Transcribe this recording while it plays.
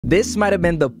This might have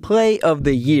been the play of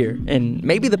the year, and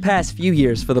maybe the past few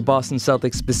years for the Boston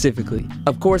Celtics specifically.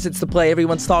 Of course, it's the play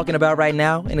everyone's talking about right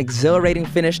now, an exhilarating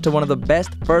finish to one of the best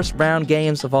first-round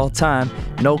games of all time,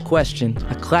 no question,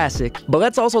 a classic. But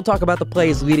let's also talk about the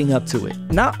plays leading up to it.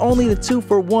 Not only the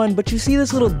 2-for-1, but you see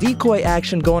this little decoy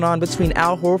action going on between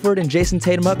Al Horford and Jason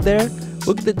Tatum up there?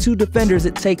 Look at the two defenders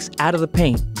it takes out of the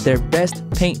paint. Their best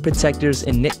paint protectors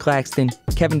in Nick Claxton,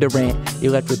 Kevin Durant.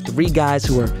 You're left with three guys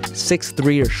who are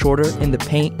 6'3" or shorter in the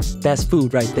paint. That's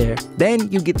food right there.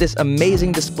 Then you get this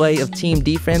amazing display of team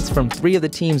defense from three of the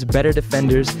team's better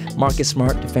defenders. Marcus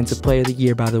Smart, Defensive Player of the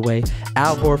Year, by the way.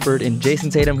 Al Horford and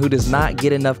Jason Tatum, who does not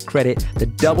get enough credit. The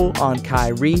double on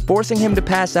Kyrie, forcing him to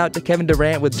pass out to Kevin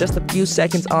Durant with just a few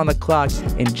seconds on the clock.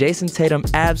 And Jason Tatum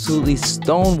absolutely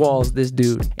stonewalls this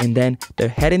dude. And then they're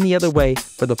heading the other way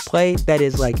for the play that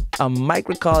is like a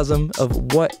microcosm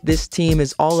of what this team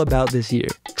is all about this year.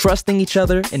 Trusting each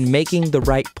other and making the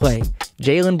right play.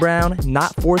 Jaylen Brown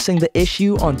not forcing the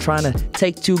issue on trying to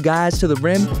take two guys to the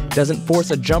rim, doesn't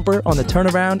force a jumper on the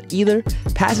turnaround either,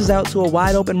 passes out to a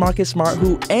wide open Marcus Smart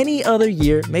who any other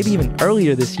year, maybe even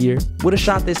earlier this year, would have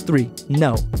shot this three.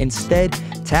 No, instead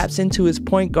taps into his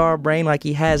point guard brain like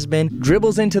he has been,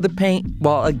 dribbles into the paint,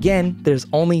 while again, there's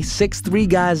only 6'3"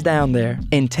 guys down there.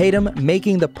 And Tatum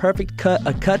making the perfect cut,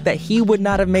 a cut that he would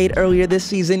not have made earlier this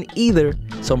season either,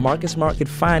 so Marcus Smart could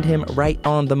find him right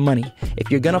on the money.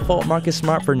 If you're gonna fault Marcus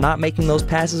Smart for not making those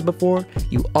passes before,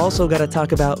 you also gotta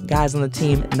talk about guys on the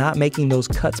team not making those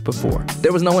cuts before.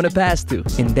 There was no one to pass to.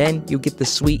 And then you get the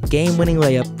sweet game-winning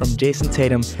layup from Jason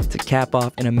Tatum to cap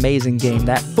off an amazing game.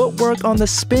 That footwork on the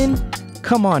spin,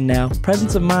 come on now,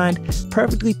 presence of mind,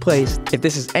 perfectly placed. If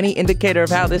this is any indicator of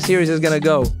how this series is gonna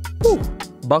go, whew,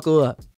 buckle up.